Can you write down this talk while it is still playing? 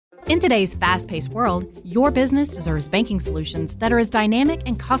In today's fast-paced world, your business deserves banking solutions that are as dynamic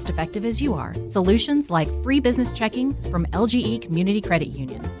and cost-effective as you are. Solutions like free business checking from LGE Community Credit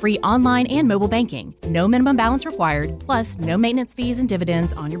Union, free online and mobile banking, no minimum balance required, plus no maintenance fees and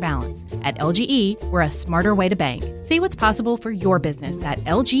dividends on your balance. At LGE, we're a smarter way to bank. See what's possible for your business at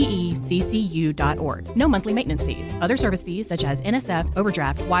lgeccu.org. No monthly maintenance fees. Other service fees such as NSF,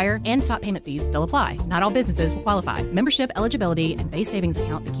 overdraft, wire, and stop payment fees still apply. Not all businesses will qualify. Membership eligibility and base savings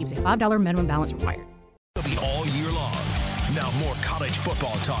account that keeps a $5 minimum balance required. It'll be all year long. Now more college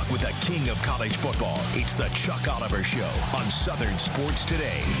football talk with the king of college football. It's the Chuck Oliver Show on Southern Sports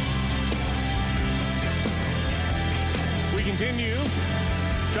Today. We continue.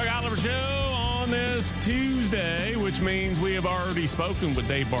 Chuck Oliver Show on this Tuesday, which means we have already spoken with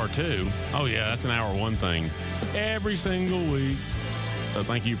Dave Bartoo. Oh, yeah, that's an hour one thing every single week. So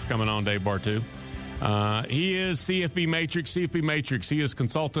thank you for coming on, Dave Bartoo. He is CFB Matrix. He is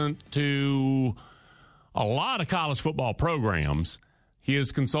consultant to a lot of college football programs. He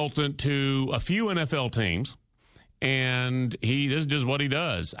is consultant to a few NFL teams, and this is just what he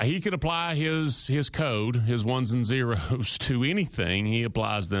does. He could apply his code, his ones and zeros, to anything. He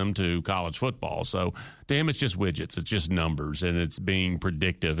applies them to college football. So to him, it's just widgets. It's just numbers, and it's being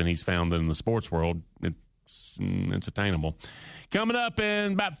predictive, and he's found that in the sports world, it's attainable. Coming up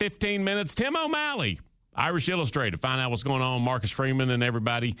in about 15 minutes, Tim O'Malley, Irish Illustrated. Find out what's going on with Marcus Freeman and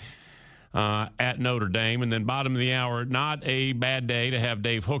everybody at Notre Dame. And then bottom of the hour, not a bad day to have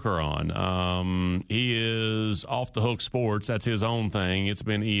Dave Hooker on. He is Off the Hook Sports. That's his own thing. It's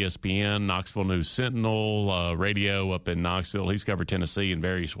been ESPN, Knoxville News Sentinel, radio up in Knoxville. He's covered Tennessee in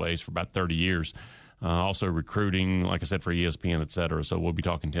various ways for about 30 years. Also recruiting, like I said, for ESPN, et cetera. So we'll be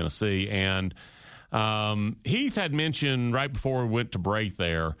talking Tennessee. And Heath had mentioned right before we went to break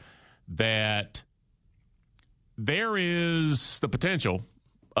there that there is the potential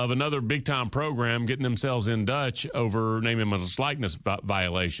of another big-time program getting themselves in Dutch over name and likeness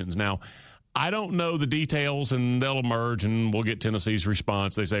violations. Now, I don't know the details, and they'll emerge, and we'll get Tennessee's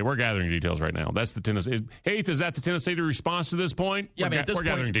response. They say, we're gathering details right now. That's the Tennessee. Heath, is that the Tennessee response to this point? Yeah, we're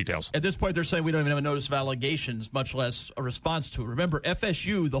gathering details. At this point, they're saying we don't even have a notice of allegations, much less a response to it. Remember,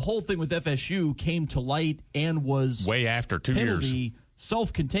 FSU, the whole thing with FSU came to light and was way after 2 years.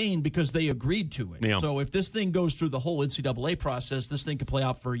 Self-contained because they agreed to it. Yeah. So if this thing goes through the whole NCAA process, this thing could play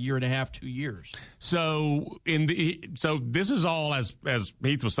out for a year and a half, 2 years. So this is all, as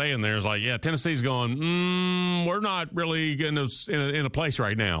Heath was saying there, is like, yeah, Tennessee's going, we're not really in a place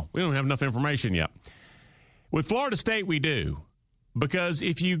right now. We don't have enough information yet. With Florida State, we do. Because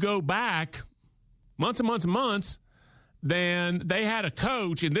if you go back months and months and months, then they had a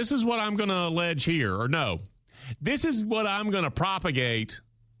coach, and this is what I'm going to allege here, or no. This is what I'm going to propagate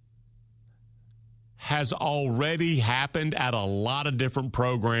has already happened at a lot of different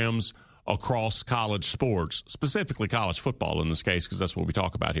programs across college sports, specifically college football in this case, because that's what we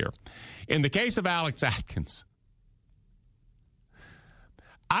talk about here. In the case of Alex Atkins,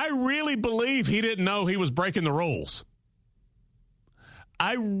 I really believe he didn't know he was breaking the rules.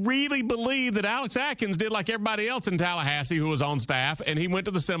 I really believe that Alex Atkins did like everybody else in Tallahassee who was on staff, and he went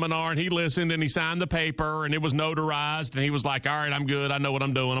to the seminar, and he listened, and he signed the paper, and it was notarized, and he was like, all right, I'm good. I know what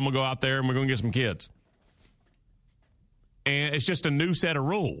I'm doing. I'm going to go out there, and we're going to get some kids. And it's just a new set of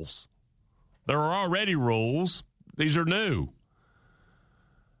rules. There are already rules. These are new.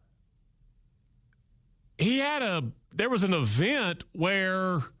 There was an event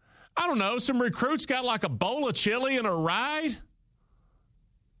where, I don't know, some recruits got like a bowl of chili and a ride.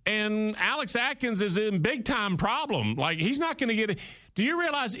 And Alex Atkins is in big-time problem. Like, he's not going to get it. Do you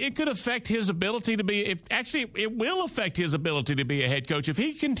realize it could affect his ability to be – it will affect his ability to be a head coach. If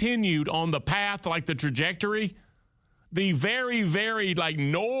he continued on the path, like the trajectory, the very, very, like,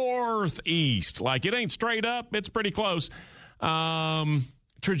 northeast, like it ain't straight up, it's pretty close,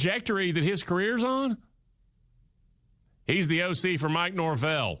 trajectory that his career's on, he's the OC for Mike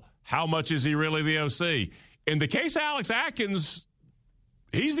Norvell. How much is he really the OC? In the case of Alex Atkins –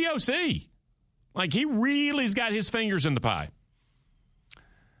 he's the OC. Like, he really's got his fingers in the pie.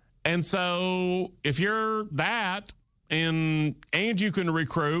 And so if you're that and you can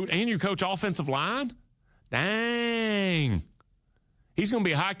recruit and you coach offensive line, dang. He's going to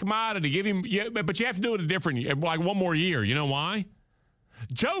be a high commodity. But you have to do it like one more year. You know why?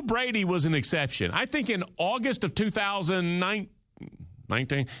 Joe Brady was an exception. I think in August of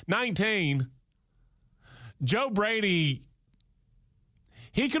 2019, Joe Brady,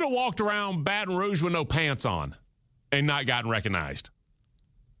 he could have walked around Baton Rouge with no pants on and not gotten recognized.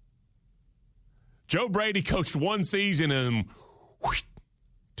 Joe Brady coached one season and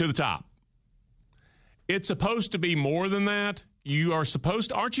to the top. It's supposed to be more than that.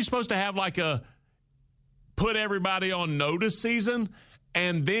 aren't you supposed to have like a put everybody on notice season,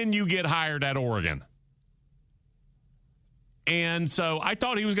 and then you get hired at Oregon? And so I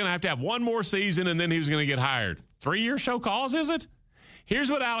thought he was going to have one more season, and then he was going to get hired. 3-year show cause, is it? Here's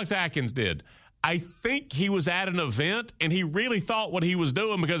what Alex Atkins did. I think he was at an event, and he really thought what he was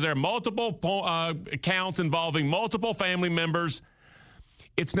doing, because there are multiple accounts involving multiple family members.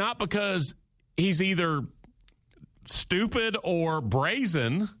 It's not because he's either stupid or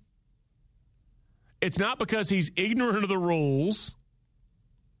brazen. It's not because he's ignorant of the rules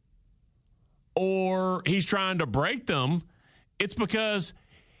or he's trying to break them. It's because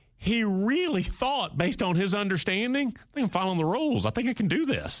he really thought, based on his understanding, I think I'm following the rules. I think I can do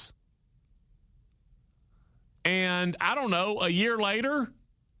this. And I don't know, a year later,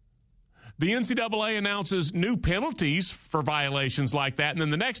 the NCAA announces new penalties for violations like that. And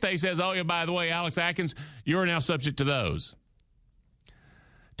then the next day says, oh, yeah, by the way, Alex Atkins, you're now subject to those.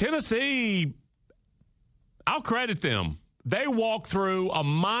 Tennessee, I'll credit them. They walked through a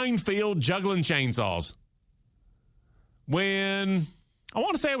minefield juggling chainsaws. When, I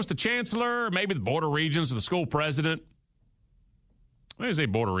want to say it was the chancellor, or maybe the Board of Regents or the school president. Let me say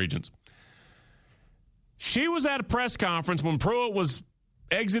Board of Regents. She was at a press conference when Pruitt was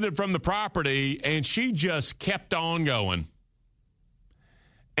exited from the property, and she just kept on going.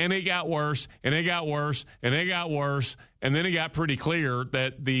 And it got worse, and it got worse, and it got worse. And then it got pretty clear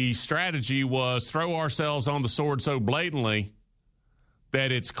that the strategy was throw ourselves on the sword so blatantly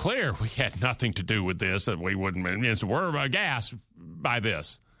that it's clear we had nothing to do with this, that we wouldn't, so we're aghast by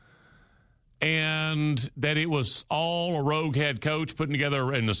this. And that it was all a rogue head coach putting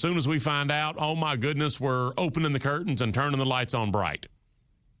together. And as soon as we find out, oh my goodness, we're opening the curtains and turning the lights on bright.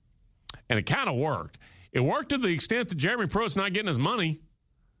 And it kind of worked. It worked to the extent that Jeremy Pruitt's not getting his money.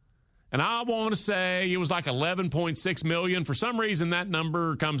 And I want to say it was like $11.6 million. For some reason, that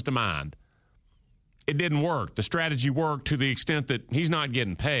number comes to mind. It didn't work. The strategy worked to the extent that he's not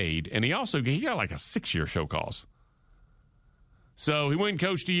getting paid. And he got like a 6-year show cause. So he went and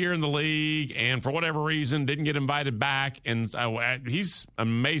coached a year in the league, and for whatever reason, didn't get invited back. And he's an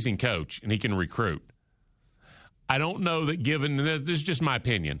amazing coach, and he can recruit. I don't know that given, this is just my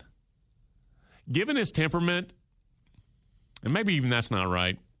opinion, given his temperament, and maybe even that's not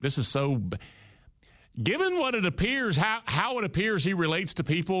right. This is so, given what it appears, how it appears he relates to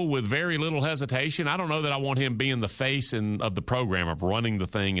people with very little hesitation, I don't know that I want him being the face of the program, of running the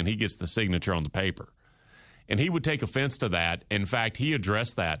thing, and he gets the signature on the paper. And he would take offense to that. In fact, he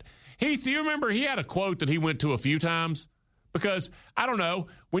addressed that. Heath, do you remember he had a quote that he went to a few times? Because, I don't know,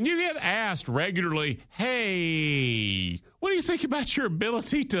 when you get asked regularly, hey, what do you think about your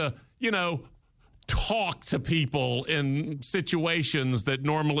ability to, talk to people in situations that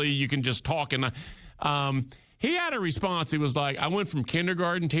normally you can just talk? And he had a response. He was like, I went from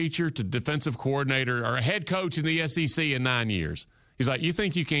kindergarten teacher to defensive coordinator or a head coach in the SEC in 9 years. He's like, you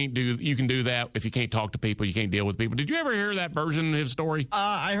think you can do that if you can't talk to people, you can't deal with people. Did you ever hear that version of his story?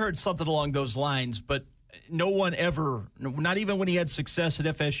 I heard something along those lines, but no one ever, not even when he had success at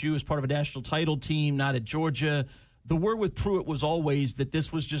FSU as part of a national title team, not at Georgia. The word with Pruitt was always that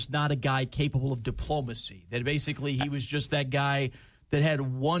this was just not a guy capable of diplomacy, that basically he was just that guy that had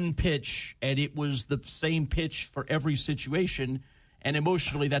one pitch, and it was the same pitch for every situation. And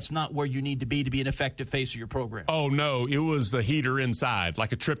emotionally, that's not where you need to be an effective face of your program. Oh, no. It was the heater inside,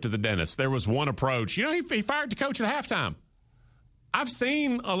 like a trip to the dentist. There was one approach. He fired the coach at halftime. I've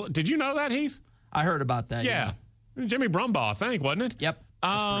seen did you know that, Heath? I heard about that. Yeah. Jimmy Brumbaugh, I think, wasn't it? Yep.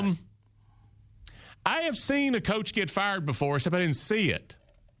 I have seen a coach get fired before, except I didn't see it.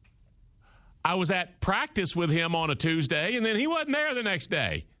 I was at practice with him on a Tuesday, and then he wasn't there the next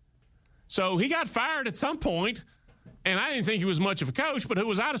day. So he got fired at some point. And I didn't think he was much of a coach, but who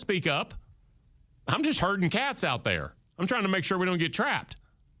was I to speak up? I'm just herding cats out there. I'm trying to make sure we don't get trapped.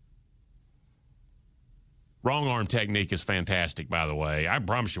 Wrong arm technique is fantastic, by the way. I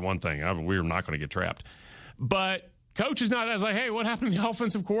promise you one thing. We're not going to get trapped. But coach is not. I was like, hey, what happened to the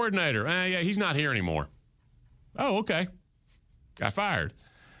offensive coordinator? Yeah, he's not here anymore. Oh, okay. Got fired.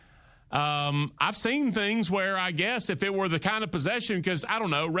 I've seen things where I guess if it were the kind of possession, because, I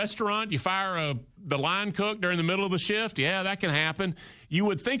don't know, restaurant, you fire the line cook during the middle of the shift. Yeah, that can happen. You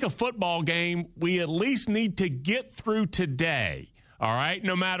would think a football game, we at least need to get through today. All right?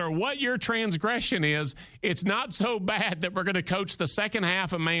 No matter what your transgression is, it's not so bad that we're going to coach the second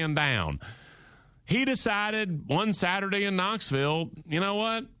half a man down. He decided one Saturday in Knoxville, you know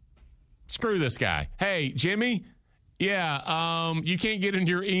what? Screw this guy. Hey, Jimmy, yeah, you can't get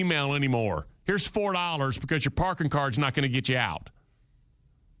into your email anymore. Here's $4 because your parking card's not going to get you out.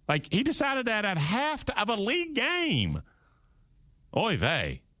 Like, he decided that at half of a league game. Oy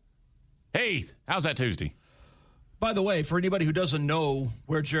vey. Hey, how's that Tuesday? By the way, for anybody who doesn't know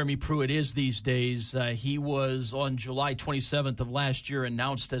where Jeremy Pruitt is these days, he was on July 27th of last year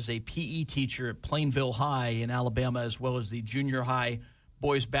announced as a PE teacher at Plainville High in Alabama, as well as the junior high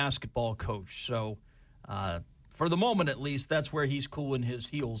boys basketball coach. So for the moment, at least, that's where he's cooling his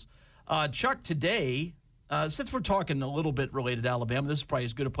heels. Chuck, today, since we're talking a little bit related to Alabama, this is probably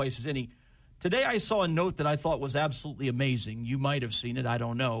as good a place as any. Today I saw a note that I thought was absolutely amazing. You might have seen it. I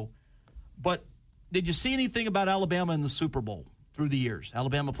don't know. But did you see anything about Alabama in the Super Bowl through the years?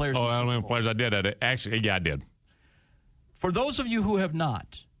 Alabama players in the Super Bowl? Alabama players, I did. Actually, yeah, I did. For those of you who have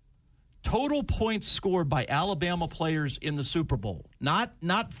not, total points scored by Alabama players in the Super Bowl, not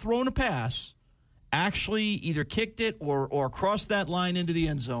thrown a pass, actually either kicked it or crossed that line into the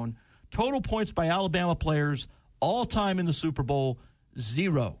end zone. Total points by Alabama players all time in the Super Bowl,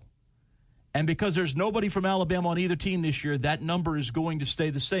 0. And because there's nobody from Alabama on either team this year, that number is going to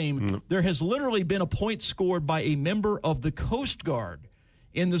stay the same. There has literally been a point scored by a member of the Coast Guard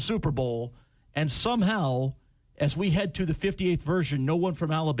in the Super Bowl, and somehow, as we head to the 58th version, no one from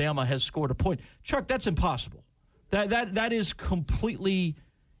Alabama has scored a point. Chuck, that's impossible. That is completely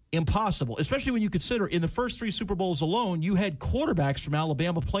impossible, especially when you consider in the first 3 Super Bowls alone, you had quarterbacks from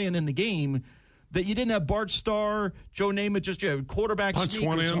Alabama playing in the game that you didn't have Bart Starr, Joe Namath, just quarterback sneak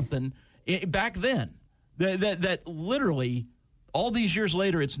or something. Back then, that literally, all these years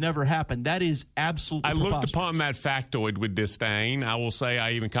later, it's never happened. That is absolutely I looked upon that factoid with disdain. I will say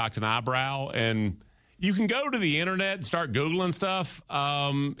I even cocked an eyebrow. And you can go to the internet and start Googling stuff.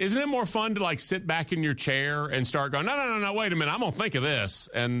 Isn't it more fun to, sit back in your chair and start going, no, wait a minute, I'm going to think of this.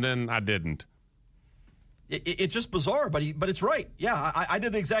 And then I didn't. It's just bizarre, but it's right. Yeah, I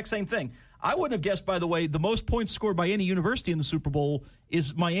did the exact same thing. I wouldn't have guessed, by the way, the most points scored by any university in the Super Bowl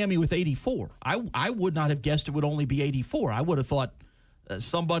is Miami with 84. I would not have guessed it would only be 84. I would have thought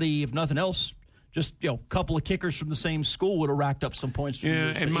somebody, if nothing else, just a couple of kickers from the same school would have racked up some points.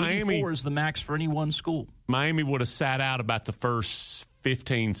 Yeah, and Miami 84 is the max for any one school. Miami would have sat out about the first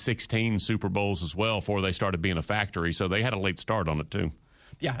 15, 16 Super Bowls as well before they started being a factory, so they had a late start on it too.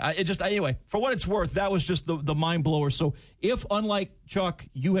 Yeah, anyway, for what it's worth, that was just the mind blower. So if, unlike Chuck,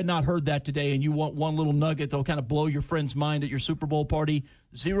 you had not heard that today and you want one little nugget that'll kind of blow your friend's mind at your Super Bowl party,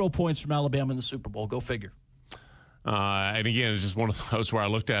 0 points from Alabama in the Super Bowl. Go figure. And again, it's just one of those where I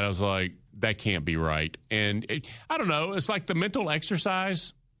looked at it, I was like, that can't be right. And I don't know, it's like the mental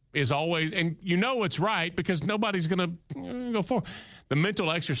exercise is always, and it's right because nobody's going to go for the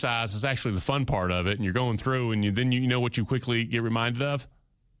mental exercise is actually the fun part of it, and you're going through, and then you know what you quickly get reminded of.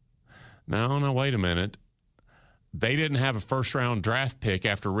 No, wait a minute. They didn't have a first-round draft pick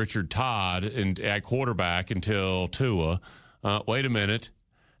after Richard Todd at quarterback until Tua. Wait a minute.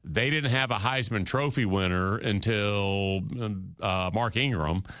 They didn't have a Heisman Trophy winner until Mark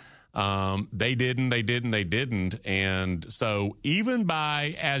Ingram. They didn't. And so even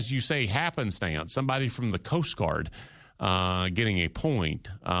by, as you say, happenstance, somebody from the Coast Guard getting a point,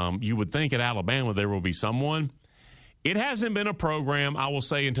 you would think at Alabama there will be someone. It hasn't been a program, I will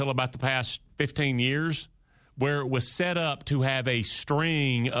say, until about the past 15 years where it was set up to have a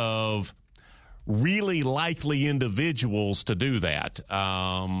string of really likely individuals to do that. There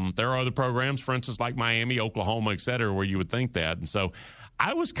are other programs, for instance, like Miami, Oklahoma, et cetera, where you would think that. And so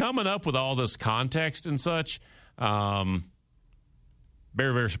I was coming up with all this context and such. Very,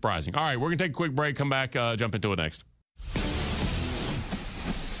 very surprising. All right, we're going to take a quick break, come back, jump into it next.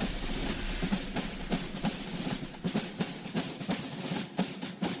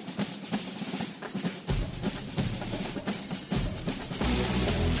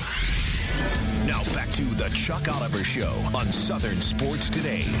 To the Chuck Oliver Show on Southern Sports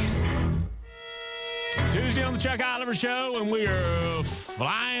Today. Tuesday on the Chuck Oliver Show, and we are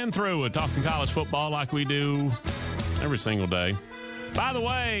flying through it, talking college football like we do every single day. By the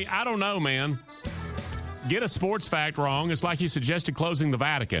way, I don't know, man. Get a sports fact wrong. It's like you suggested closing the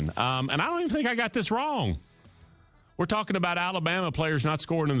Vatican. And I don't even think I got this wrong. We're talking about Alabama players not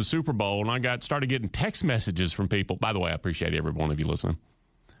scoring in the Super Bowl, and I started getting text messages from people. By the way, I appreciate every one of you listening.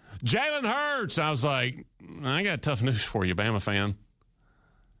 Jalen Hurts. I was like, I got tough news for you, Bama fan.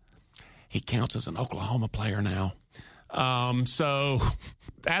 He counts as an Oklahoma player now. So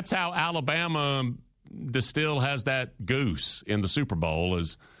that's how Alabama still has that goose in the Super Bowl,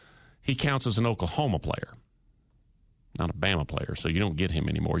 is he counts as an Oklahoma player, not a Bama player. So you don't get him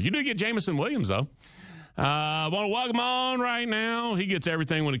anymore. You do get Jamison Williams, though. I want to welcome on right now. He gets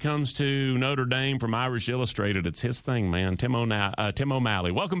everything when it comes to Notre Dame from Irish Illustrated. It's his thing, man. Tim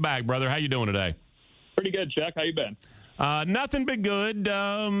O'Malley. Welcome back, brother. How you doing today? Pretty good, Chuck. How you been? Nothing but good.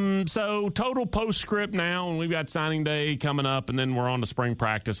 So total postscript now, and we've got signing day coming up, and then we're on to spring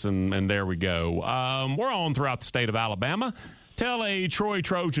practice, and there we go. We're on throughout the state of Alabama. Tell a Troy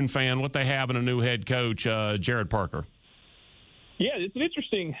Trojan fan what they have in a new head coach, Jared Parker. Yeah, it's an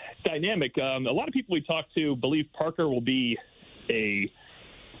interesting dynamic. A lot of people we talk to believe Parker will be a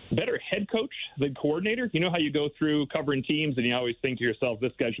better head coach than coordinator. You know how you go through covering teams and you always think to yourself,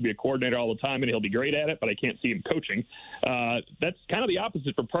 this guy should be a coordinator all the time and he'll be great at it, but I can't see him coaching. That's kind of the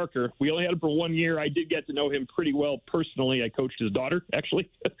opposite for Parker. We only had him for 1 year. I did get to know him pretty well personally. I coached his daughter, actually.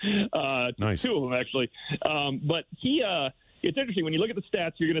 Nice. 2 of them, actually. But it's interesting. When you look at the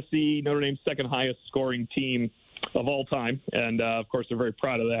stats, you're going to see Notre Dame's second highest scoring team of all time. And, of course, they're very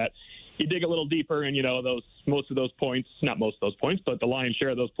proud of that. You dig a little deeper, and most of those points, not most of those points, but the lion's share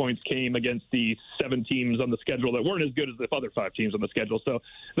of those points came against the 7 teams on the schedule that weren't as good as the other 5 teams on the schedule. So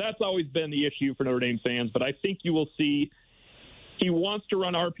that's always been the issue for Notre Dame fans. But I think you will see he wants to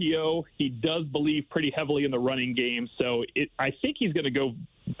run RPO. He does believe pretty heavily in the running game. So I think he's going to go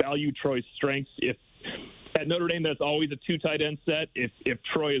value Troy's strengths. If at Notre Dame, that's always a 2 tight end set. If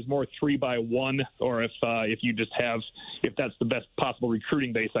Troy is more 3-by-1, or if that's the best possible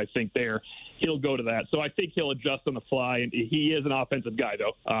recruiting base, I think he'll go to that. So I think he'll adjust on the fly. And he is an offensive guy,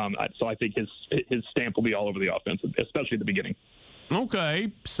 though. So I think his stamp will be all over the offense, especially at the beginning.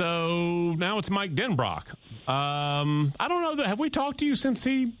 Okay, so now it's Mike Denbrock. I don't know. Have we talked to you since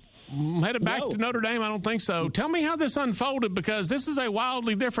he headed back to Notre Dame? I don't think so. Tell me how this unfolded, because this is a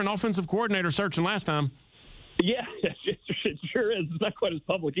wildly different offensive coordinator search than last time. Yeah, it sure is. It's not quite as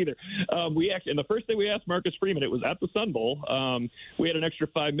public either. And the first thing we asked Marcus Freeman, it was at the Sun Bowl. We had an extra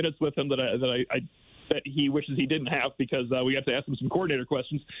 5 minutes with him that he wishes he didn't have, because we got to ask him some coordinator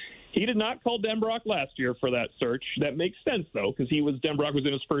questions. He did not call Denbrock last year for that search. That makes sense, though, because Denbrock was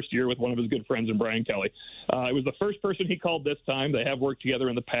in his first year with one of his good friends in Brian Kelly. It was the first person he called this time. They have worked together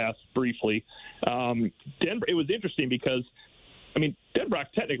in the past briefly. It was interesting because,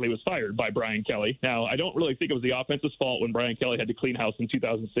 Denbrock technically was fired by Brian Kelly. Now, I don't really think it was the offense's fault when Brian Kelly had to clean house in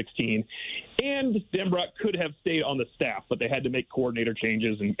 2016. And Denbrock could have stayed on the staff, but they had to make coordinator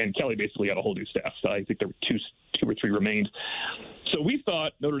changes, and Kelly basically had a whole new staff. So I think there were two or three remained. So we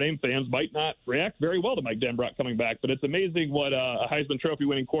thought Notre Dame fans might not react very well to Mike Denbrock coming back, but it's amazing what a Heisman Trophy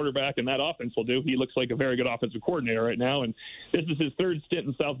winning quarterback and that offense will do. He looks like a very good offensive coordinator right now, and this is his 3rd stint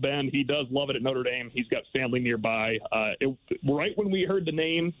in South Bend. He does love it at Notre Dame. He's got family nearby. Right when we heard the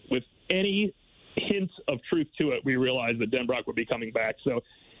name, with any hint of truth to it, we realized that Denbrock would be coming back. So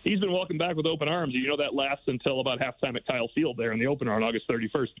he's been welcomed back with open arms. That lasts until about halftime at Kyle Field there in the opener on August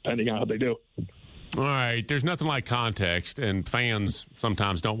 31st, depending on how they do. All right, there's nothing like context, and fans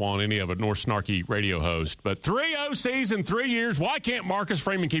sometimes don't want any of it, nor snarky radio host. But 3 OCs in 3 years, why can't Marcus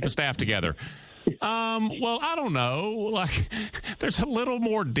Freeman keep a staff together? Well, I don't know. There's a little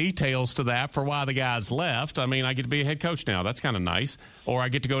more details to that for why the guys left. I get to be a head coach now. That's kind of nice. Or I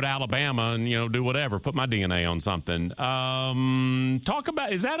get to go to Alabama and, do whatever, put my DNA on something. Talk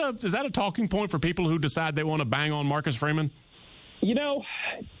about, is that a talking point for people who decide they want to bang on Marcus Freeman?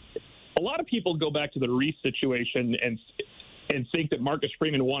 A lot of people go back to the Reese situation and think that Marcus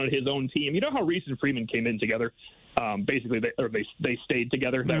Freeman wanted his own team. You know how Reese and Freeman came in together? Basically, they stayed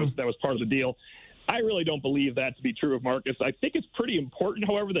together. That was part of the deal. I really don't believe that to be true of Marcus. I think it's pretty important,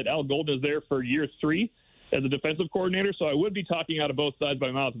 however, that Al Golden is there for year 3 as a defensive coordinator. So I would be talking out of both sides of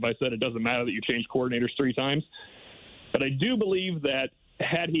my mouth if I said it doesn't matter that you change coordinators 3 times. But I do believe that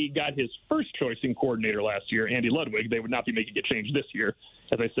had he got his first choice in coordinator last year, Andy Ludwig, they would not be making a change this year.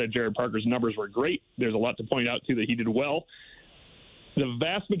 As I said, Jared Parker's numbers were great. There's a lot to point out, too, that he did well. The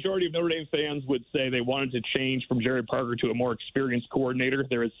vast majority of Notre Dame fans would say they wanted to change from Jared Parker to a more experienced coordinator.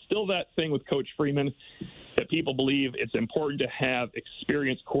 There is still that thing with Coach Freeman that people believe it's important to have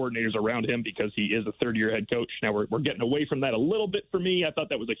experienced coordinators around him because he is a third-year head coach. Now, we're getting away from that a little bit for me. I thought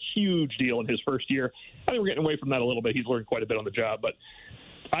that was a huge deal in his first year. I think we're getting away from that a little bit. He's learned quite a bit on the job, but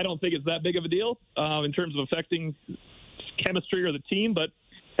I don't think it's that big of a deal in terms of affecting chemistry or the team. But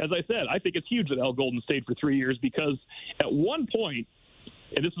as I said, I think it's huge that Al Golden stayed for 3 years because at one point,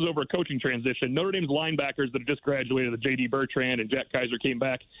 and this is over a coaching transition, Notre Dame's linebackers that have just graduated, the J.D. Bertrand and Jack Kaiser came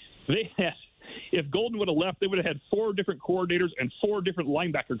back, if Golden would have left, they would have had 4 different coordinators and 4 different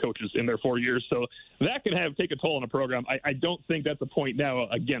linebacker coaches in their 4 years. So that could take a toll on a program. I don't think that's a point now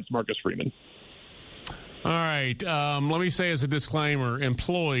against Marcus Freeman. All right. Let me say as a disclaimer,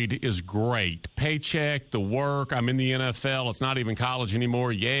 employed is great. Paycheck, the work. I'm in the NFL. It's not even college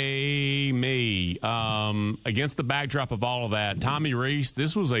anymore. Yay, me. Against the backdrop of all of that, Tommy Rees,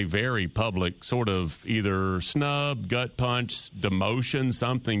 this was a very public sort of either snub, gut punch, demotion,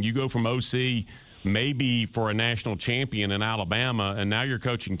 something. You go from OC maybe for a national champion in Alabama, and now you're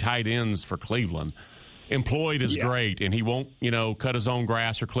coaching tight ends for Cleveland. Employed is great, and he won't, cut his own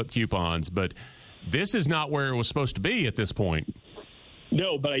grass or clip coupons, but this is not where it was supposed to be at this point.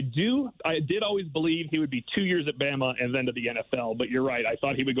 No, but I did always believe he would be 2 years at Bama and then to the NFL. But you're right. I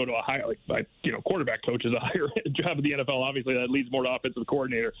thought he would go to a higher, quarterback coach is a higher job at the NFL. Obviously, that leads more to offensive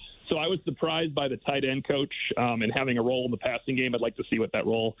coordinator. So I was surprised by the tight end coach and having a role in the passing game. I'd like to see what that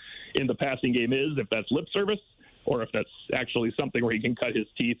role in the passing game is, if that's lip service or if that's actually something where he can cut his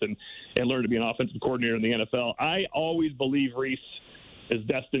teeth and learn to be an offensive coordinator in the NFL. I always believe Reese is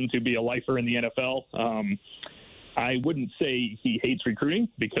destined to be a lifer in the NFL. I wouldn't say he hates recruiting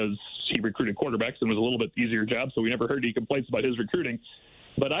because he recruited quarterbacks and it was a little bit easier job, so we never heard any complaints about his recruiting.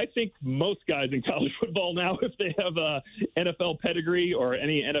 But I think most guys in college football now, if they have a NFL pedigree or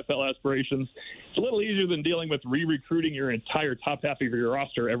any NFL aspirations, it's a little easier than dealing with re-recruiting your entire top half of your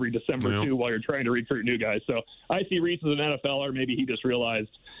roster every December, too, while you're trying to recruit new guys. So I see Reese as an NFLer. Maybe he just realized,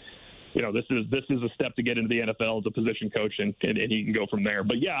 this is a step to get into the NFL as a position coach, and he can go from there.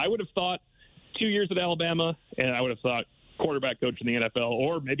 But, yeah, I would have thought 2 years at Alabama, and I would have thought quarterback coach in the NFL,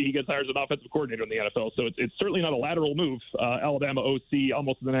 or maybe he gets hired as an offensive coordinator in the NFL. So it's certainly not a lateral move. Alabama OC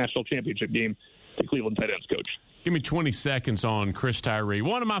almost in the national championship game to Cleveland tight ends coach. Give me 20 seconds on Chris Tyree.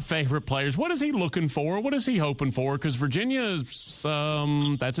 One of my favorite players. What is he looking for? What is he hoping for? Because Virginia is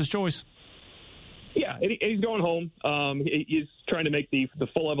that's his choice. Yeah, he's going home. He's trying to make the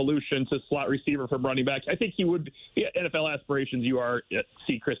full evolution to slot receiver from running back. I think he would NFL aspirations.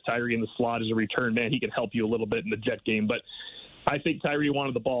 See Chris Tyree in the slot as a return man. He can help you a little bit in the jet game, but I think Tyree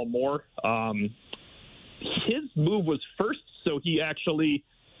wanted the ball more. His move was first, so he actually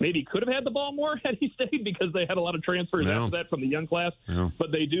maybe could have had the ball more had he stayed because they had a lot of transfers after that from the young class. Yeah.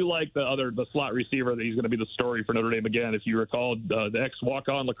 But they do like the slot receiver that he's going to be the story for Notre Dame again. If you recall, the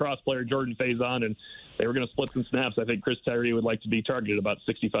ex-walk-on lacrosse player Jordan Faison, and they were going to split some snaps. I think Chris Tyree would like to be targeted about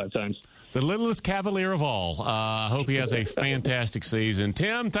 65 times. The littlest cavalier of all. I hope he has a fantastic season.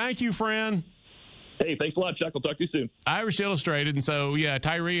 Tim, thank you, friend. Hey, thanks a lot, Chuck. We'll talk to you soon. Irish Illustrated. And so,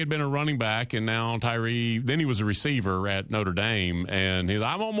 Tyree had been a running back, and now then he was a receiver at Notre Dame, and he's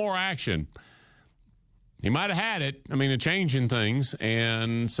I want more action. He might have had it. Changing things.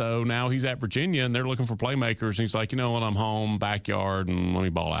 And so now he's at Virginia, and they're looking for playmakers. And he's like, you know what, I'm home, backyard, and let me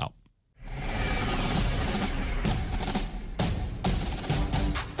ball out.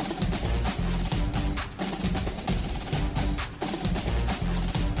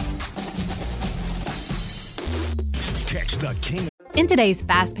 Catch the king. In today's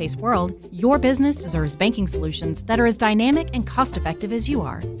fast-paced world, your business deserves banking solutions that are as dynamic and cost-effective as you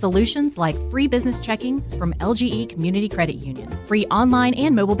are. Solutions like free business checking from LGE Community Credit Union, free online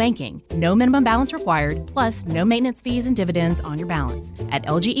and mobile banking, no minimum balance required, plus no maintenance fees and dividends on your balance. At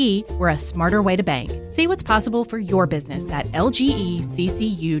LGE, we're a smarter way to bank. See what's possible for your business at lgeccu.org.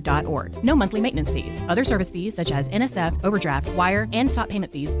 No monthly maintenance fees. Other service fees such as NSF, overdraft, wire, and stop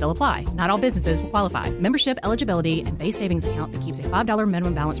payment fees still apply. Not all businesses will qualify. Membership eligibility and base savings account that keeps a $5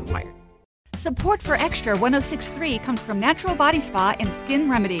 minimum balance required. Support for Extra 106.3 comes from Natural Body Spa and Skin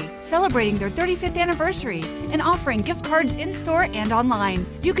Remedy, celebrating their 35th anniversary and offering gift cards in-store and online.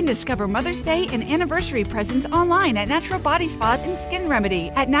 You can discover Mother's Day and anniversary presents online at Natural Body Spa and Skin Remedy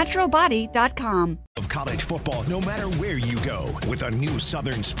at naturalbody.com. Of college football, no matter where you go, with a new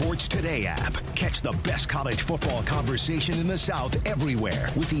Southern Sports Today app. Catch the best college football conversation in the South everywhere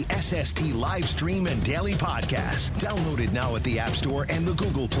with the SST live stream and daily podcast. Download it now at the App Store and the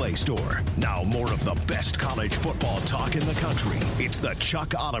Google Play Store. Now more of the best college football talk in the country. It's the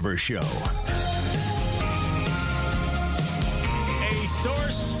Chuck Oliver Show. A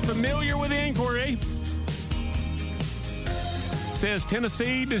source familiar with the inquiry says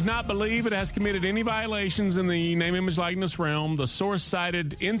Tennessee does not believe it has committed any violations in the name, image, likeness realm. The source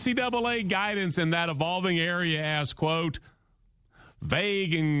cited NCAA guidance in that evolving area as, quote,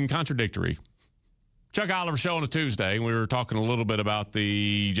 vague and contradictory. Chuck Oliver Show on a Tuesday. We were talking a little bit about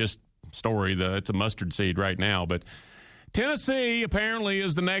the story. It's a mustard seed right now, but Tennessee apparently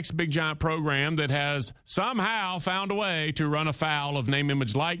is the next big giant program that has somehow found a way to run afoul of name,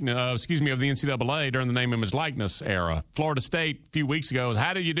 image, likeness, of the NCAA during the name, image, likeness era. Florida State a few weeks ago was,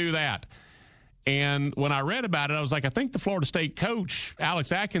 how do you do that? And when I read about it, I was like, I think the Florida State coach,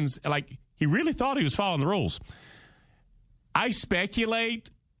 Alex Atkins, he really thought he was following the rules. I speculate,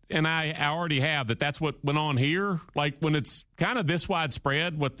 and I already have, that's what went on here. When it's kind of this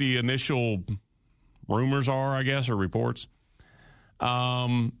widespread, what the initial rumors are, I guess, or reports.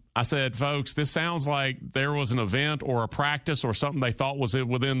 I said, folks, this sounds like there was an event or a practice or something they thought was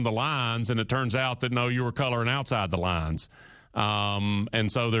within the lines, and it turns out that, no, you were coloring outside the lines.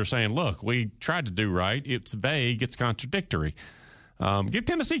 And so they're saying, look, we tried to do right. It's vague. It's contradictory. Give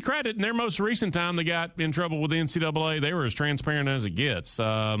Tennessee credit. In their most recent time, they got in trouble with the NCAA. They were as transparent as it gets.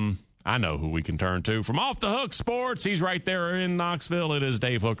 I know who we can turn to. From Off the Hook Sports, he's right there in Knoxville. It is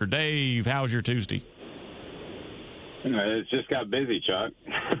Dave Hooker. Dave, how's your Tuesday? It's just got busy, Chuck.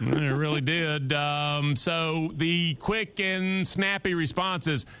 It really did. So the quick and snappy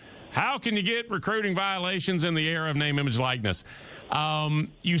responses: how can you get recruiting violations in the era of name, image, likeness?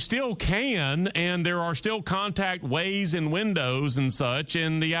 You still can, and there are still contact ways and windows and such.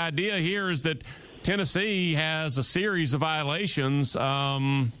 And the idea here is that Tennessee has a series of violations,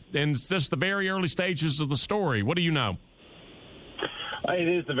 and it's just the very early stages of the story. What do you know? It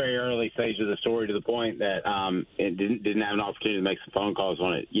is the very early stage of the story, to the point that it didn't have an opportunity to make some phone calls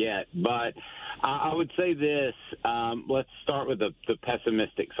on it yet. But I would say this. Let's start with the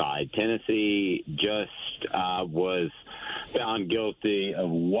pessimistic side. Tennessee just was found guilty of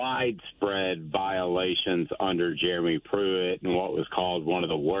widespread violations under Jeremy Pruitt and what was called one of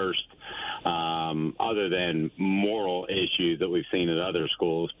the worst, other than moral issues that we've seen at other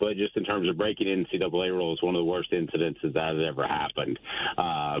schools, but just in terms of breaking NCAA rules, one of the worst incidences that has ever happened,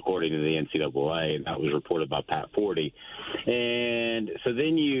 according to the NCAA, and that was reported by Pat Forty. And so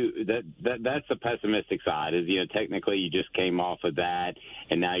then that's the pessimistic side, is, technically you just came off of that,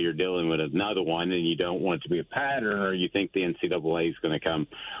 and now you're dealing with another one, and you don't want it to be a pattern, or you think the NCAA is going to come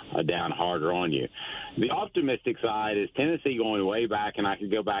down harder on you. The optimistic side is Tennessee going way back, and I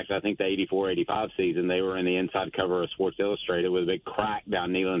could go back to, I think, the 84-85 season. They were in the inside cover of Sports Illustrated with a big crack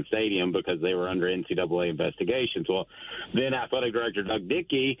down Neyland Stadium because they were under NCAA investigations. Well, then athletic director Doug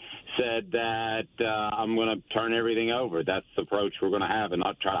Dickey said that I'm going to turn everything over. That's the approach we're going to have, and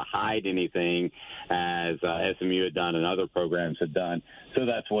not try to hide anything as SMU had done and other programs had done. So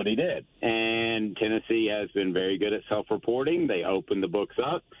that's what he did. And Tennessee has been very good at self-reporting. They open the books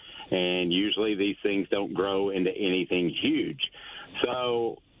up, and usually these things don't grow into anything huge.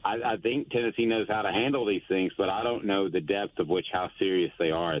 So I think Tennessee knows how to handle these things, but I don't know the depth of how serious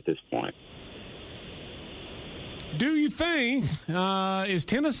they are at this point. Do you think, is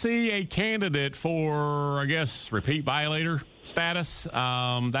Tennessee a candidate for, I guess, repeat violator status?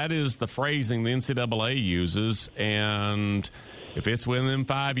 That is the phrasing the NCAA uses, and if it's within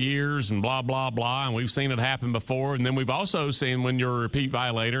 5 years and blah, blah, blah, and we've seen it happen before, and then we've also seen when you're a repeat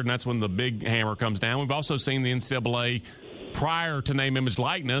violator, and that's when the big hammer comes down, we've also seen the NCAA prior to name, image,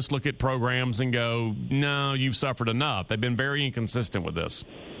 likeness look at programs and go, no, you've suffered enough. They've been very inconsistent with this.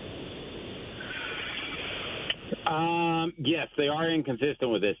 Yes, they are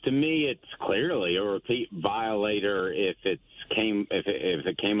inconsistent with this. To me, it's clearly a repeat violator if it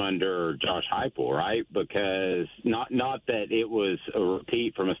came under Josh Heupel, right? Because not that it was a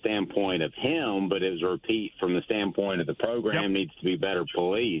repeat from a standpoint of him, but it was a repeat from the standpoint of the program needs to be better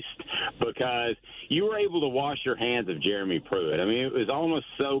policed, because you were able to wash your hands of Jeremy Pruitt. I mean, it was almost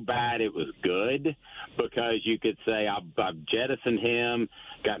so bad it was good, because you could say I've jettisoned him,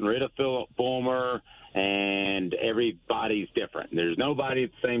 gotten rid of Philip Fulmer, and everybody's different. There's nobody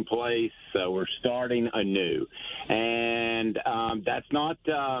at the same place, so we're starting anew. And that's not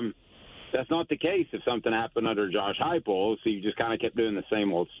the case if something happened under Josh Heupel, so you just kind of kept doing the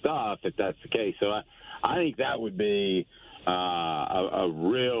same old stuff if that's the case. So I think that would be a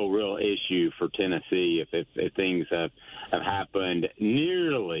real issue for Tennessee if things have happened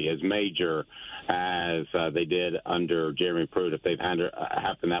nearly as major as they did under Jeremy Pruitt. If they've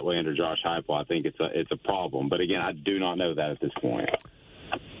happened that way under Josh Heupel, I think it's a problem. But again, I do not know that at this point.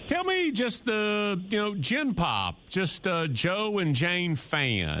 Tell me just the Gen Pop, just Joe and Jane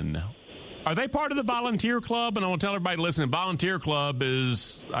Fan. Are they part of the Volunteer Club? And I want to tell everybody listening, Volunteer Club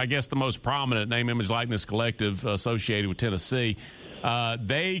is, I guess, the most prominent name, image, likeness collective associated with Tennessee.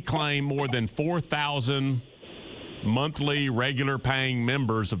 They claim more than 4,000 monthly regular paying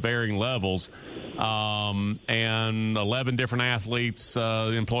members of varying levels, and 11 different athletes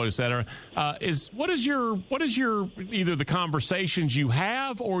employed, et cetera. What is your either the conversations you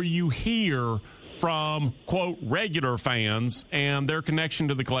have or you hear from, quote, regular fans and their connection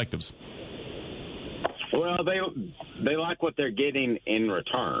to the collectives? Well, they like what they're getting in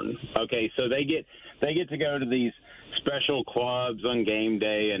return. Okay, so they get to go to these special clubs on game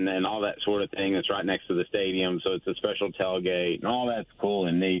day and all that sort of thing that's right next to the stadium, so it's a special tailgate and all that's cool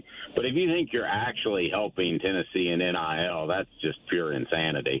and neat. But if you think you're actually helping Tennessee in NIL, that's just pure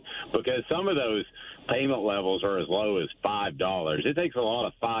insanity, because some of those payment levels are as low as $5. It takes a lot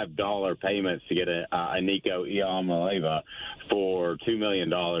of $5 payments to get a Nico Iamaleava for $2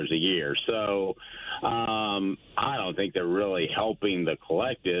 million a year. So I don't don't think they're really helping the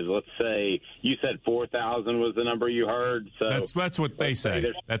collective. Let's say you said 4,000 was the number you heard. So that's what they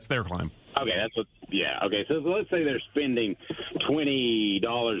say. That's their claim. Okay, that's what. Yeah. Okay, so let's say they're spending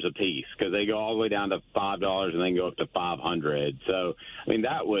 $20 a piece because they go all the way down to $5 and then go up to $500. So I mean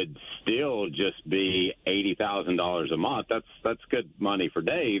that would still just be $80,000 a month. That's good money for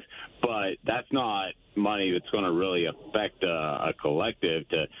Dave, but that's not money that's going to really affect a collective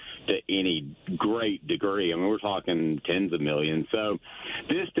to any great degree. I mean, we're talking tens of millions. So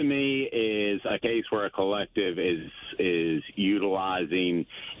this to me is a case where a collective is utilizing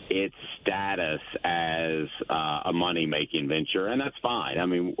its status as a money-making venture, and that's fine. I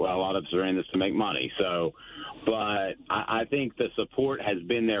mean, a lot of us are in this to make money. So, but I think the support has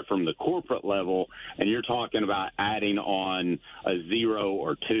been there from the corporate level, and you're talking about adding on a 0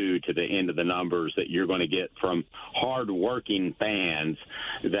 or 2 to the end of the numbers that you're going to get from hard-working fans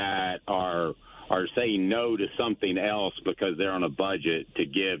that are saying no to something else because they're on a budget to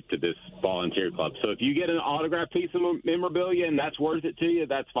give to this volunteer club. So if you get an autographed piece of memorabilia and that's worth it to you,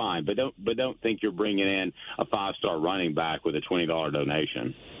 that's fine. But don't think you're bringing in a 5-star running back with a $20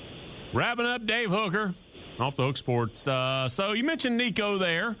 donation. Wrapping up, Dave Hooker, Off the Hook Sports. So you mentioned Nico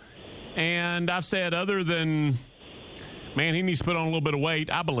there, and I've said other than, man, he needs to put on a little bit of weight,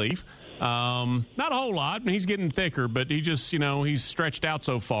 I believe. Not a whole lot. I mean, he's getting thicker, but he just, he's stretched out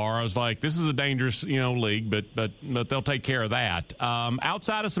so far. I was like, this is a dangerous, league, but they'll take care of that.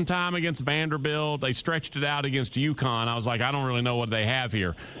 Outside of some time against Vanderbilt, they stretched it out against UConn. I was like, I don't really know what they have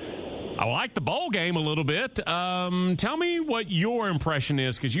here. I like the bowl game a little bit. Tell me what your impression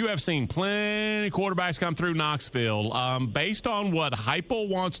is, because you have seen plenty of quarterbacks come through Knoxville. Based on what Heupel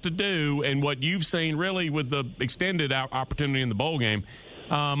wants to do and what you've seen really with the extended opportunity in the bowl game,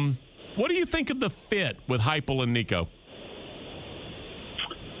 what do you think of the fit with Heupel and Nico?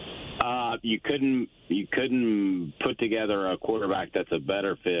 You couldn't put together a quarterback that's a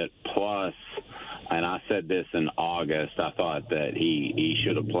better fit. Plus, and I said this in August, I thought that he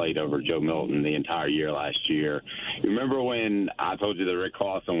should have played over Joe Milton the entire year last year. You remember when I told you that Rick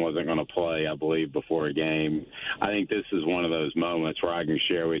Clausen wasn't going to play, I believe, before a game? I think this is one of those moments where I can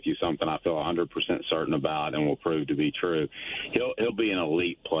share with you something I feel 100% certain about and will prove to be true. He'll be an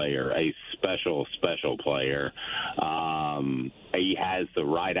elite player, a special player. He has the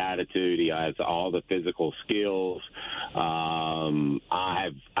right attitude. He has all the physical skills. I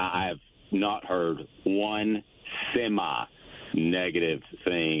have not heard one semi-negative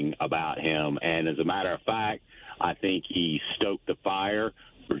thing about him. And as a matter of fact, I think he stoked the fire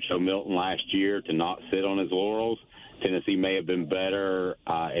for Joe Milton last year to not sit on his laurels. Tennessee may have been better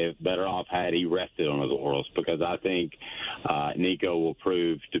off had he rested on his laurels, because I think Nico will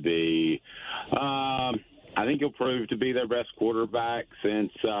prove to be he'll prove to be their best quarterback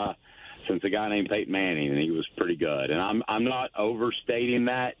since a guy named Peyton Manning, and he was pretty good. And I'm not overstating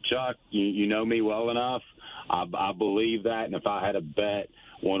that, Chuck. You know me well enough. I believe that, and if I had a bet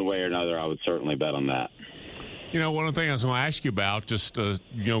one way or another, I would certainly bet on that. One of the things I was going to ask you about, just go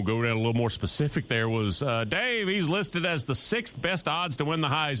down a little more specific there, was Dave, he's listed as the 6th best odds to win the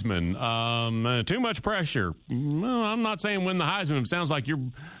Heisman. Too much pressure. Well, I'm not saying win the Heisman. It sounds like you're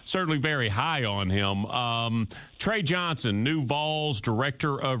certainly very high on him. Trey Johnson, new Vols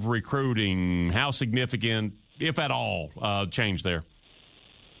Director of Recruiting. How significant, if at all, change there?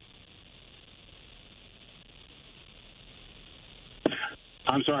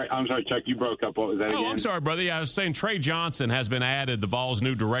 I'm sorry, Chuck, you broke up. What was that again? Oh, I'm sorry, brother. Yeah, I was saying Trey Johnson has been added, the Vols'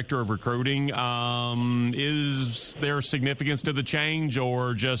 new director of recruiting. Is there significance to the change,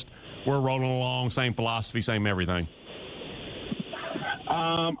 or just we're rolling along, same philosophy, same everything?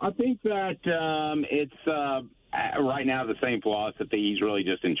 I think that it's right now the same philosophy. He's really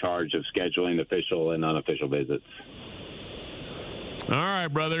just in charge of scheduling official and unofficial visits. All right,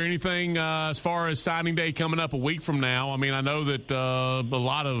 brother. Anything as far as signing day coming up a week from now? I mean, I know that a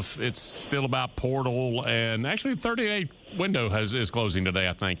lot of it's still about portal, and actually the 30-day window is closing today,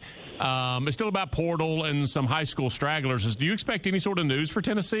 I think. It's still about portal and some high school stragglers. Do you expect any sort of news for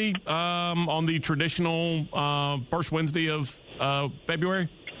Tennessee on the traditional first Wednesday of February?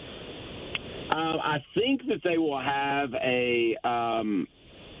 I think that they will have I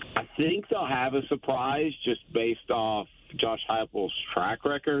think they'll have a surprise just based off Josh Heupel's track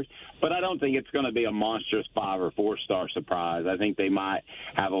record, but I don't think it's going to be a monstrous 5 or 4-star surprise. I think they might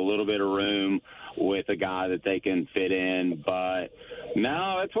have a little bit of room with a guy that they can fit in, but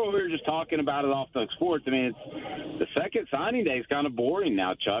no, that's what we were just talking about at Off the Hook Sports. I mean, it's the second signing day is kind of boring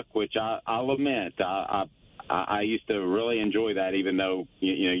now, Chuck, which I'll admit. I used to really enjoy that, even though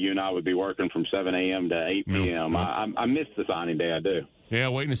you and I would be working from 7 a.m. to 8 p.m. I miss the signing day. I do. Yeah,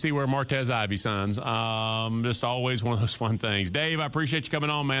 waiting to see where Martez Ivey signs. Just always one of those fun things. Dave, I appreciate you coming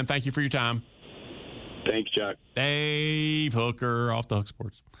on, man. Thank you for your time. Thanks, Chuck. Dave Hooker, Off the Hook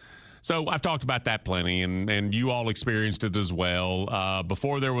Sports. So I've talked about that plenty, and you all experienced it as well.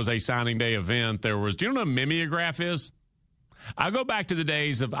 Before there was a signing day event, do you know what a mimeograph is? I go back to the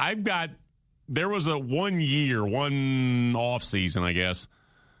days of, there was a 1 year, one off season, I guess.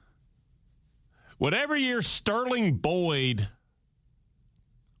 Whatever year Sterling Boyd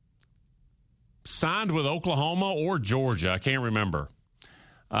signed with Oklahoma or Georgia, I can't remember.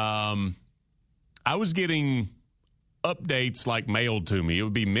 I was getting updates like mailed to me. It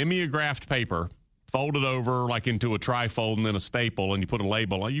would be mimeographed paper, folded over like into a trifold and then a staple, and you put a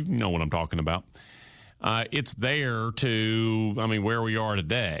label. You know what I'm talking about. It's there where we are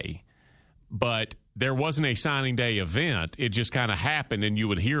today. But there wasn't a signing day event. It just kind of happened, and you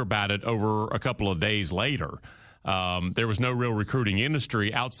would hear about it over a couple of days later. There was no real recruiting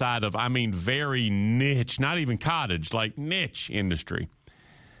industry outside of, very niche, not even cottage, like niche industry.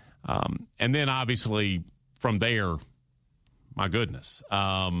 And then obviously from there, my goodness.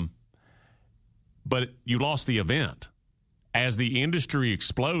 But you lost the event. As the industry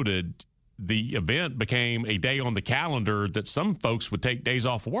exploded, the event became a day on the calendar that some folks would take days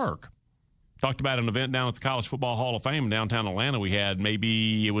off work. Talked about an event down at the College Football Hall of Fame in downtown Atlanta we had.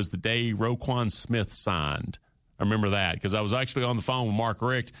 Maybe it was the day Roquan Smith signed. I remember that because I was actually on the phone with Mark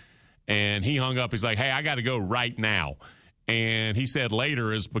Richt, and he hung up. He's like, hey, I got to go right now. And he said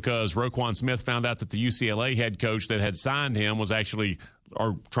later is because Roquan Smith found out that the UCLA head coach that had signed him was actually,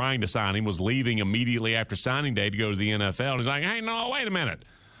 or trying to sign him, was leaving immediately after signing day to go to the NFL. And he's like, hey, no, wait a minute.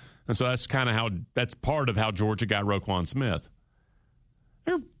 And so that's that's part of how Georgia got Roquan Smith.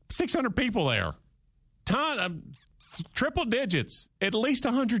 There are 600 people there. Triple digits. At least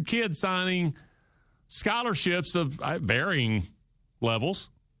 100 kids signing scholarships of varying levels.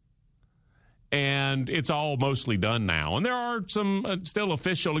 And it's all mostly done now. And there are some still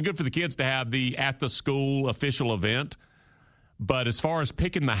official, and good for the kids to have the at-the-school official event. But as far as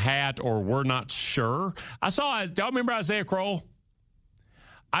picking the hat or we're not sure, do y'all remember Isaiah Crowell?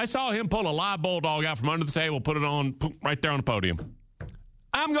 I saw him pull a live bulldog out from under the table, put it on right there on the podium.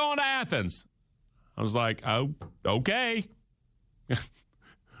 I'm going to Athens. I was like, oh, okay.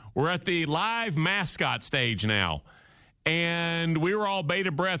 We're at the live mascot stage now. And we were all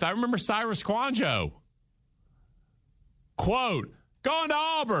bated breath. I remember Cyrus Kwanjo. Quote, going to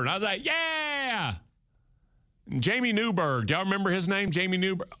Auburn. I was like, yeah. And Jamie Newberg. Do y'all remember his name? Jamie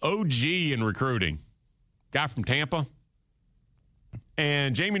Newberg. OG in recruiting. Guy from Tampa.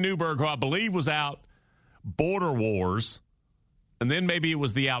 And Jamie Newberg, who I believe was out Border Wars. And then maybe it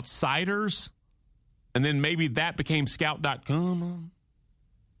was The Outsiders. And then maybe that became Scout.com.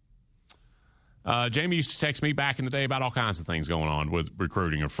 Jamie used to text me back in the day about all kinds of things going on with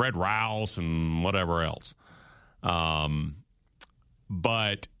recruiting, and Fred Rouse and whatever else. But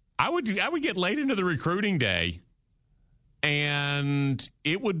I would get late into the recruiting day, and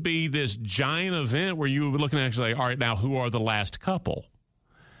it would be this giant event where you would be looking at actually, all right, now who are the last couple?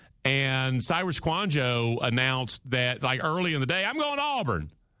 And Cyrus Kwanjo announced that like early in the day, I'm going to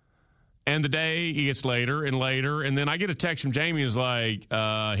Auburn. And the day he gets later and later, and then I get a text from Jamie who's like,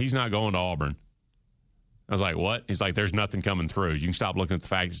 he's not going to Auburn. I was like, what? He's like, there's nothing coming through. You can stop looking at the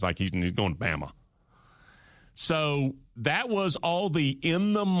facts. It's like he's going to Bama. So that was all the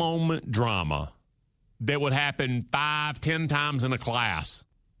in-the-moment drama that would happen 5-10 times in a class.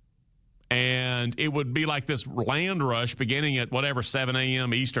 And it would be like this land rush beginning at 7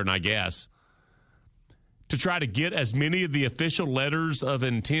 a.m. Eastern, I guess, to try to get as many of the official letters of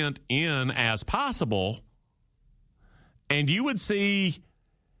intent in as possible. And you would see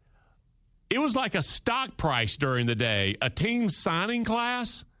it was like a stock price during the day. A team signing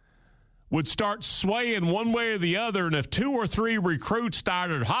class would start swaying one way or the other, and if 2 or 3 recruits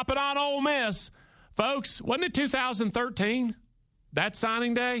started hopping on Ole Miss, folks, wasn't it 2013, that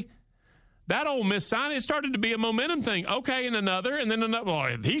signing day? That Ole Miss signing, it started to be a momentum thing. Okay, and another, and then another. Well,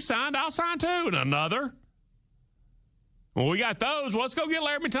 if he signed, I'll sign too, and another. Well, we got those. Well, let's go get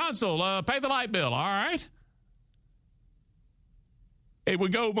Laramie Tunsil. Pay the light bill, all right? It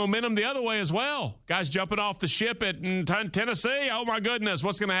would go momentum the other way as well. Guys jumping off the ship at Tennessee. Oh, my goodness.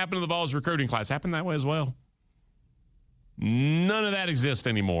 What's going to happen to the Vols recruiting class? Happened that way as well. None of that exists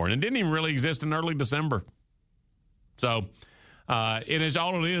anymore. And it didn't even really exist in early December. So all it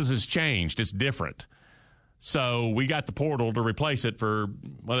is changed. It's different. So we got the portal to replace it for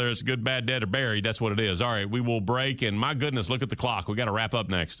whether it's good, bad, dead, or buried. That's what it is. All right, we will break. And my goodness, look at the clock. We got to wrap up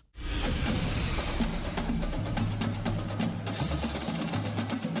next.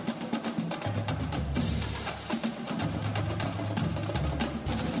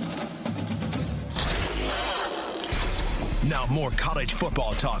 Now more college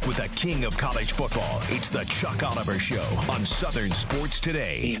football talk with the king of college football. It's the Chuck Oliver Show on Southern Sports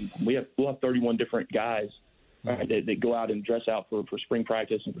Today. We'll have 31 different guys that go out and dress out for spring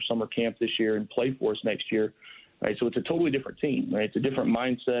practice and for summer camp this year and play for us next year. Right? So it's a totally different team. Right? It's a different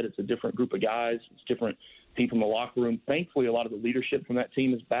mindset. It's a different group of guys. It's different people in the locker room. Thankfully, a lot of the leadership from that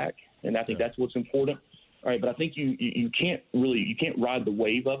team is back, and I think that's what's important. All right, but I think you can't ride the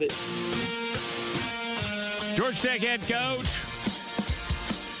wave of it. Georgia Tech head coach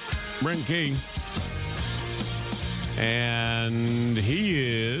Brenton Key, and he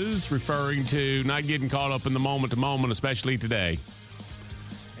is referring to not getting caught up in the moment to moment, especially today,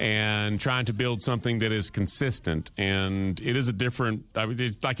 and trying to build something that is consistent. And it is a different,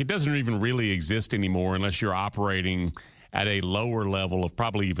 it doesn't even really exist anymore unless you're operating at a lower level of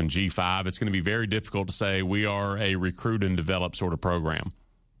probably even G5. It's going to be very difficult to say we are a recruit and develop sort of program,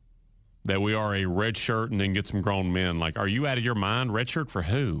 that we are a red shirt and then get some grown men. Like, are you out of your mind? Red shirt for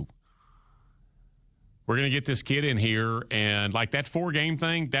who? We're going to get this kid in here, and like that 4-game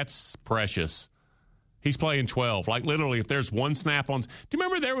thing, that's precious. He's playing 12. Like, literally, if there's one snap on. Do you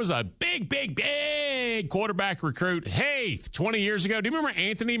remember there was a big quarterback recruit, 20 years ago? Do you remember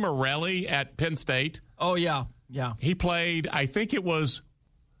Anthony Morelli at Penn State? Oh, yeah. Yeah. He played, I think it was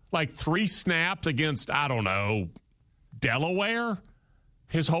like 3 snaps against, I don't know, Delaware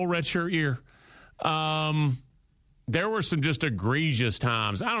his whole redshirt year. There were some just egregious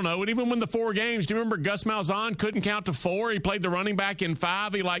times. I don't know. And even when the 4 games, do you remember Gus Malzahn couldn't count to 4? He played the running back in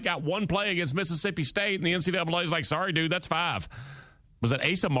 5. He got 1 play against Mississippi State, and the NCAA is like, sorry, dude, that's 5. Was that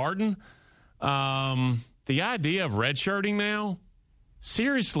Asa Martin? The idea of redshirting now,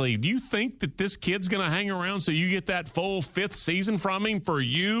 seriously, do you think that this kid's going to hang around so you get that full 5th season from him for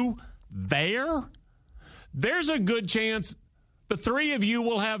you there? There's a good chance the 3 of you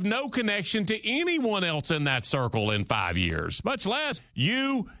will have no connection to anyone else in that circle in 5 years, much less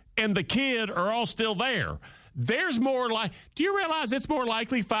you and the kid are all still there. There's more like, do you realize it's more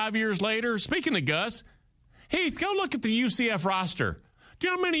likely 5 years later? Speaking of Gus, Heath, go look at the UCF roster. Do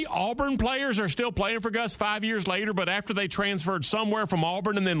you know how many Auburn players are still playing for Gus 5 years later, but after they transferred somewhere from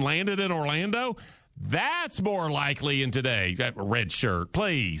Auburn and then landed in Orlando? That's more likely in today. That red shirt,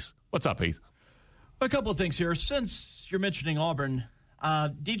 please. What's up, Heath? A couple of things here. Since you're mentioning Auburn,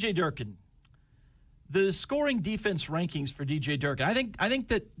 DJ Durkin, the scoring defense rankings for DJ Durkin, I think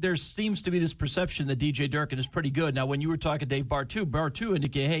that there seems to be this perception that DJ Durkin is pretty good. Now, when you were talking to Dave Bartu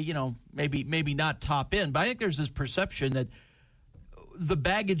indicated, hey, maybe not top end, but I think there's this perception that the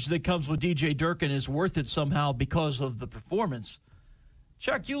baggage that comes with DJ Durkin is worth it somehow because of the performance.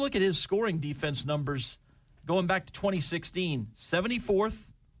 Chuck, you look at his scoring defense numbers going back to 2016, 74th,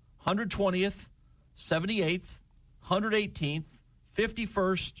 120th, 78th, 118th,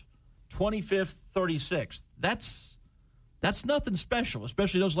 51st, 25th, 36th. That's nothing special,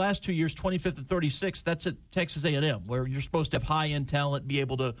 especially those last 2 years, 25th and 36th. That's at Texas A&M, where you're supposed to have high-end talent, be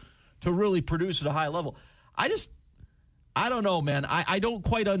able to really produce at a high level. I don't know, man. I don't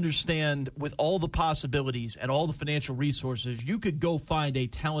quite understand, with all the possibilities and all the financial resources, you could go find a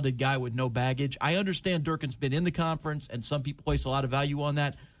talented guy with no baggage. I understand Durkin's been in the conference, and some people place a lot of value on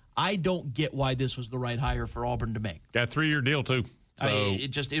that. I don't get why this was the right hire for Auburn to make. Got a 3-year deal, too. So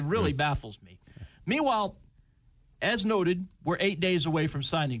it really baffles me. Meanwhile, as noted, we're 8 days away from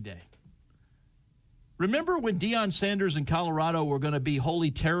signing day. Remember when Deion Sanders and Colorado were going to be holy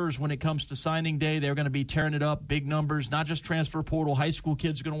terrors when it comes to signing day? They're going to be tearing it up, big numbers, not just transfer portal. High school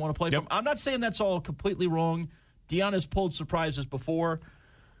kids are going to want to play for them. I'm not saying that's all completely wrong. Deion has pulled surprises before.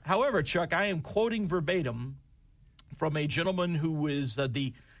 However, Chuck, I am quoting verbatim from a gentleman who is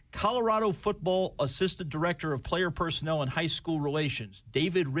the Colorado Football Assistant Director of Player Personnel and High School Relations,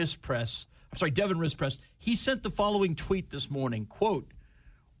 Devin Rispress. He sent the following tweet this morning, quote,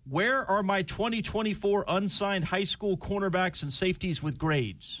 "Where are my 2024 unsigned high school cornerbacks and safeties with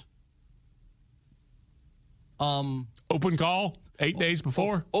grades?" Open call 8 days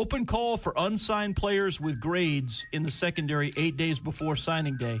before? Open call for unsigned players with grades in the secondary 8 days before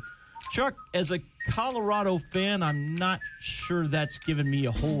signing day. Chuck, as a Colorado fan, I'm not sure that's given me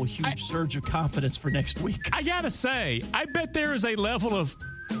a whole huge surge of confidence for next week. I got to say, I bet there is a level of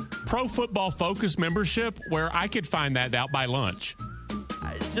Pro Football Focus membership where I could find that out by lunch.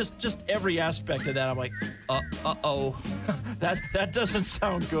 Just every aspect of that, I'm like, uh-oh, that doesn't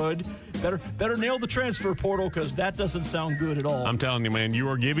sound good. Better nail the transfer portal, because that doesn't sound good at all. I'm telling you, man, you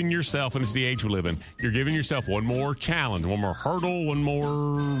are giving yourself, and it's the age we live in, you're giving yourself one more challenge, one more hurdle, one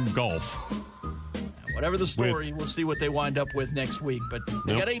more golf. Whatever the story, we'll see what they wind up with next week. But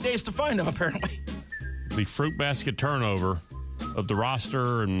they got 8 days to find them, apparently. The fruit basket turnover of the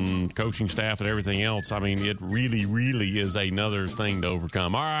roster and coaching staff and everything else, I mean, it really, really is another thing to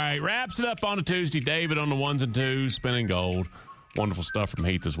overcome. All right, wraps it up on a Tuesday. David on the ones and twos, spinning gold. Wonderful stuff from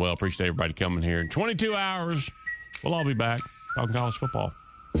Heath as well. Appreciate everybody coming here. In 22 hours, we'll all be back talking college football.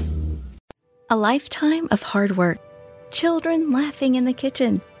 A lifetime of hard work. Children laughing in the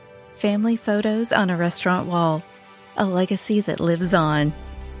kitchen. Family photos on a restaurant wall. A legacy that lives on.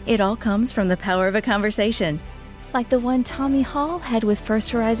 It all comes from the power of a conversation. Like the one Tommy Hall had with First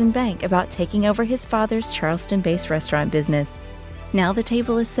Horizon Bank about taking over his father's Charleston-based restaurant business. Now the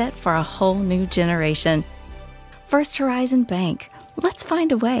table is set for a whole new generation. First Horizon Bank. Let's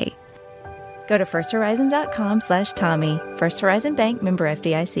find a way. Go to firsthorizon.com/Tommy. First Horizon Bank, member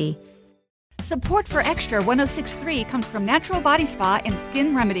FDIC. Support for Extra 106.3 comes from Natural Body Spa and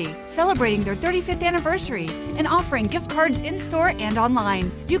Skin Remedy, celebrating their 35th anniversary and offering gift cards in-store and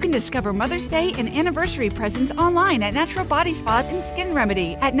online. You can discover Mother's Day and anniversary presents online at Natural Body Spa and Skin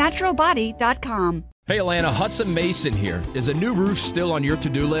Remedy at naturalbody.com. Hey Atlanta, Hudson Mason here. Is a new roof still on your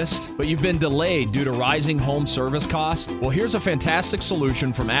to-do list, but you've been delayed due to rising home service costs? Well, here's a fantastic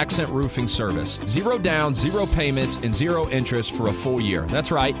solution from Accent Roofing Service. 0 down, 0 payments, and 0 interest for a full year.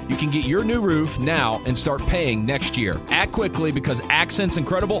 That's right. You can get your new roof now and start paying next year. Act quickly because Accent's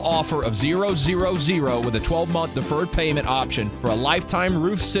incredible offer of 000 with a 12-month deferred payment option for a lifetime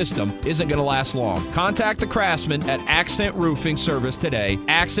roof system isn't going to last long. Contact the craftsman at Accent Roofing Service today.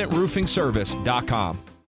 AccentRoofingService.com.